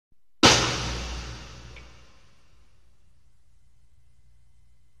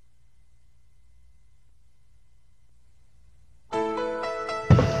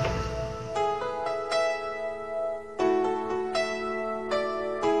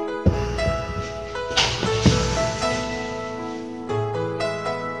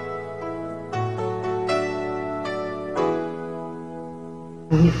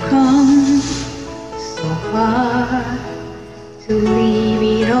We've come so far to leave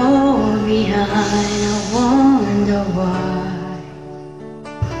it all behind. I wonder why.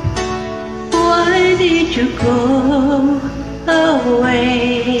 Why did you go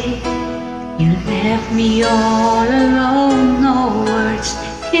away? You left me all alone, no words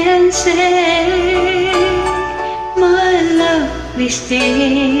can say. My love, please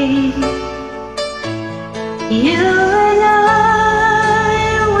stay. You and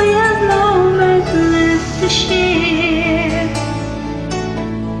I, we have moments left to share.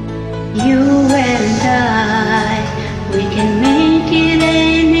 You and I, we can make it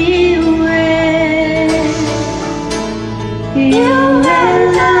anywhere. You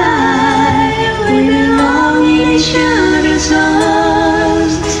and I, we belong in each other's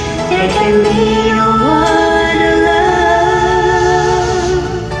arms. There can be no other love.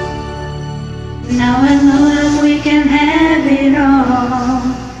 Now I know that we can have it all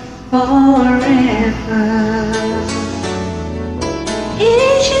forever.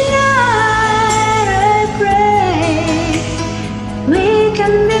 Each night I pray we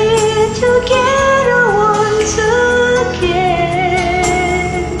can be together once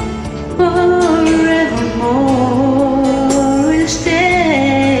again. Forevermore we'll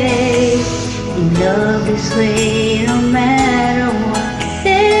stay in love this way, no matter what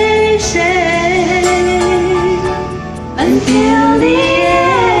they say. Until the end,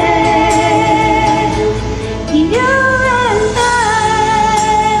 you and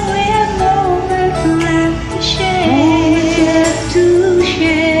I, we have moments left to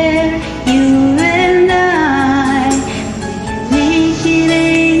share. You and I, we can make it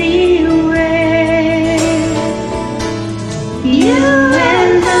anywhere. You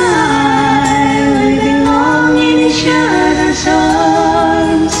and I, we belong in each other's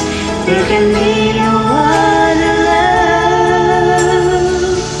arms. There can be no other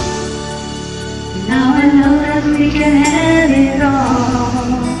love. Now I know that we can have it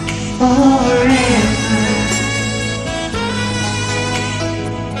all forever.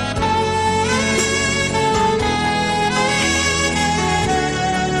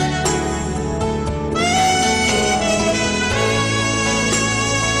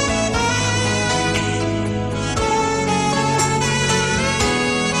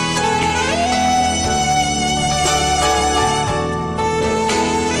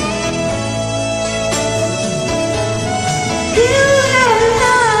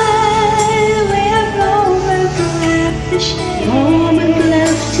 Moment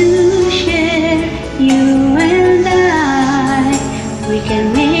left to share. You and I, we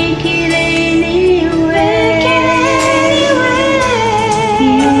can make it anywhere.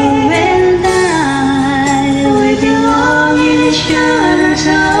 You and I, we belong in each other's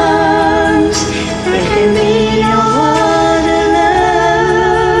arms. There can be no other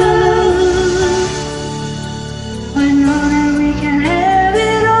love. I know that we can have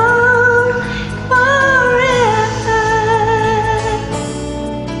it all forever.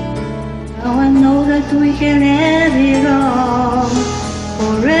 Now I know that we can have it all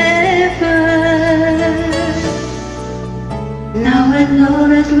forever. Now I know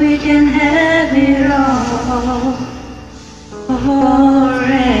that we can have it all.